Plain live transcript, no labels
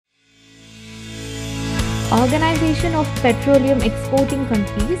Organization of Petroleum Exporting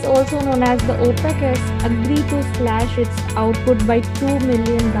Countries, also known as the OPEC, has agreed to slash its output by 2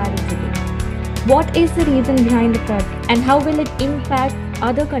 million barrels a day. What is the reason behind the cut and how will it impact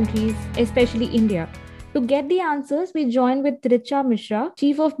other countries, especially India? To get the answers, we join with Richa Mishra,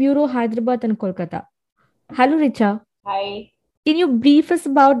 Chief of Bureau, Hyderabad and Kolkata. Hello, Richa. Hi. Can you brief us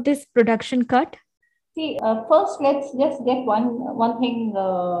about this production cut? See, first let's just get one thing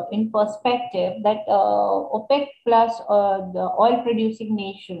in perspective that OPEC plus the oil producing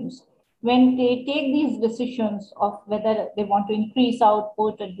nations, when they take these decisions of whether they want to increase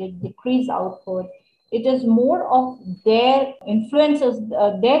output or they decrease output, it is more of their influences,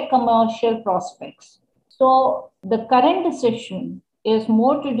 their commercial prospects. So the current decision is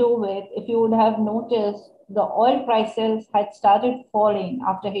more to do with, if you would have noticed, the oil prices had started falling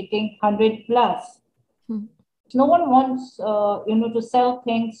after hitting 100 plus. No one wants to sell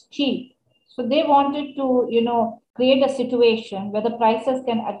things cheap, so they wanted to create a situation where the prices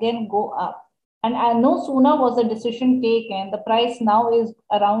can again go up. And no sooner was the decision taken, the price now is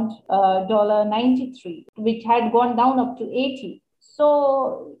around $93, which had gone down up to 80.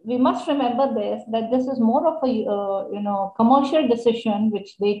 So we must remember this, that this is more of a commercial decision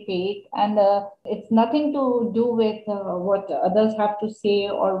which they take, and it's nothing to do with what others have to say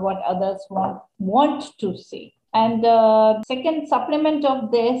or what others want to say. And second supplement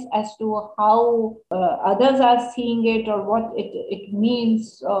of this as to how others are seeing it or what it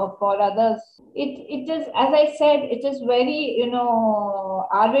means for others. It is, as I said, it is very,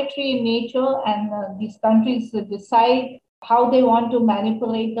 arbitrary in nature, and these countries decide how they want to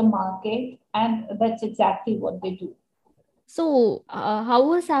manipulate the market, and that's exactly what they do. So,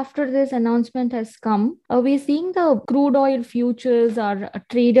 hours after this announcement has come, we're seeing the crude oil futures are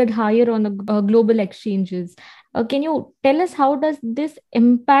traded higher on the global exchanges. Can you tell us how does this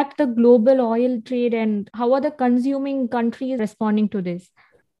impact the global oil trade and how are the consuming countries responding to this?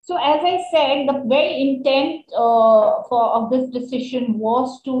 So, as I said, the very intent of this decision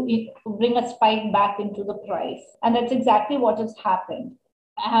was to bring a spike back into the price, and that's exactly what has happened.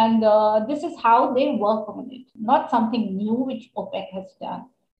 And this is how they work on it, not something new which OPEC has done.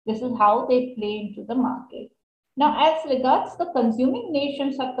 This is how they play into the market. Now, as regards the consuming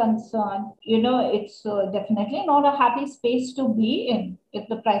nations are concerned, it's definitely not a happy space to be in if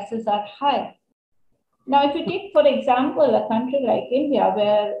the prices are high. Now, if you take, for example, a country like India,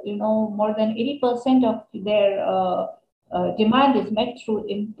 where more than 80% of their demand is met through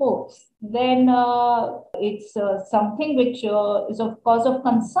imports, then it's something which is of cause of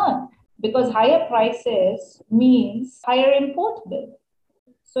concern, because higher prices means higher import bill.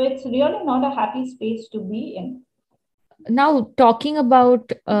 So it's really not a happy space to be in. Now, talking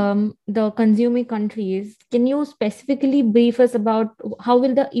about the consuming countries, can you specifically brief us about how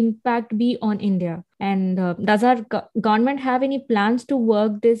will the impact be on India? And does our government have any plans to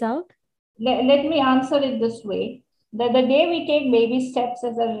work this out? Let me answer it this way. That the day we take baby steps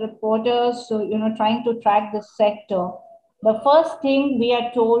as a reporters, so trying to track the sector, the first thing we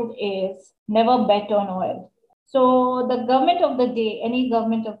are told is never bet on oil. So the government of the day, any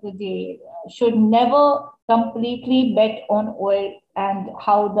government of the day, should never completely bet on oil and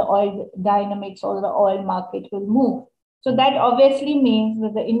how the oil dynamics or the oil market will move. So that obviously means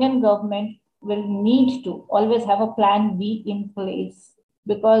that the Indian government will need to always have a plan B in place,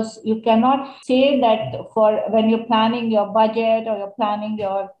 because you cannot say that for when you're planning your budget or you're planning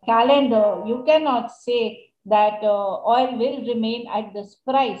your calendar, you cannot say that oil will remain at this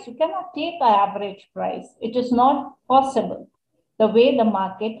price. You cannot take an average price. It is not possible. The way the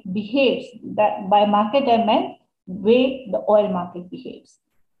market behaves, that by market I meant way the oil market behaves.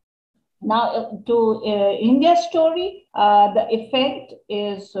 Now, to India's story, the effect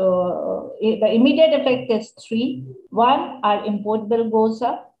is the immediate effect is three. One, our import bill goes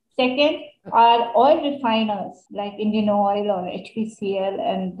up. Second, our oil refiners like Indian Oil or HPCL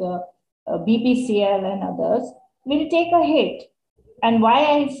and BPCL and others will take a hit. And why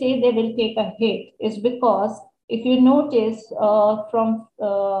I say they will take a hit is because if you notice, from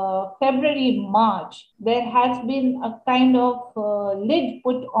February, March, there has been a kind of lid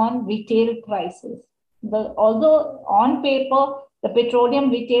put on retail prices. Although on paper, the petroleum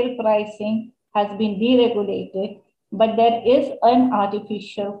retail pricing has been deregulated, but there is an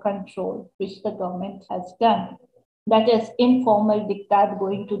artificial control which the government has done. That is informal diktat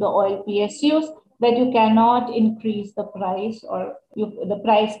going to the oil PSUs, that you cannot increase the price, or the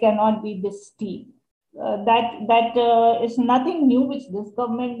price cannot be this steep. That is nothing new which this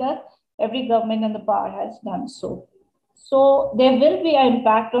government does. Every government in the power has done so. So there will be an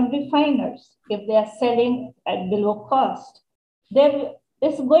impact on refiners if they are selling at below cost. There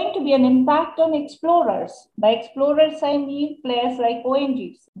there's going to be an impact on explorers. By explorers, I mean players like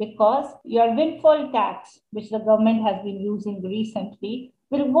ONGs, because your windfall tax, which the government has been using recently,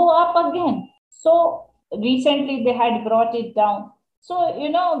 will go up again. So recently they had brought it down. So,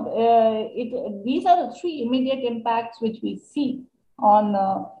 these are the three immediate impacts which we see on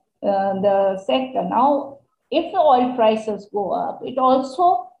the sector. Now, if the oil prices go up, it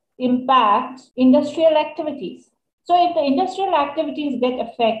also impacts industrial activities. So if the industrial activities get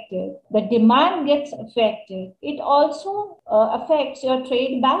affected, the demand gets affected, it also affects your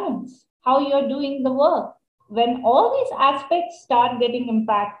trade balance, how you're doing the work. When all these aspects start getting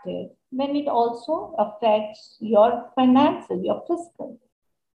impacted, then it also affects your finances, your fiscal.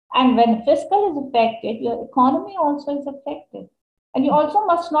 And when fiscal is affected, your economy also is affected. And you also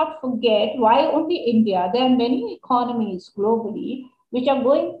must not forget why only India. There are many economies globally which are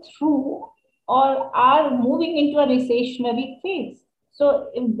going through or are moving into a recessionary phase.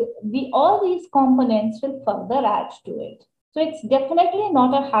 So all these components will further add to it. So it's definitely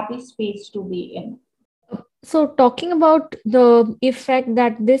not a happy space to be in. So, talking about the effect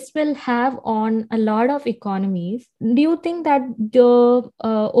that this will have on a lot of economies, do you think that the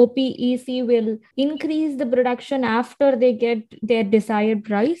OPEC will increase the production after they get their desired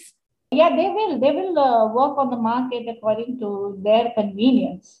price? Yeah, they will. They will work on the market according to their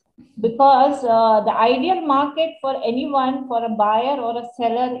convenience, because the ideal market for anyone, for a buyer or a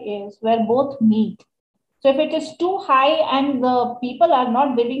seller, is where both meet. So if it is too high and the people are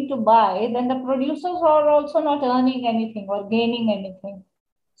not willing to buy, then the producers are also not earning anything or gaining anything.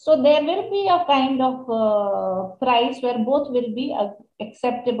 So there will be a kind of price where both will be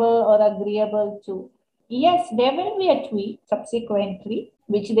acceptable or agreeable to. Yes, there will be a tweak subsequently,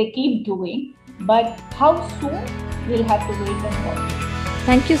 which they keep doing, but how soon, we'll have to wait and watch.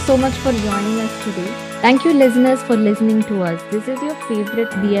 Thank you so much for joining us today. Thank you, listeners, for listening to us. This is your favorite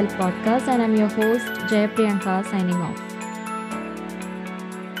BL podcast, and I'm your host, Jaya Priyanka, signing off.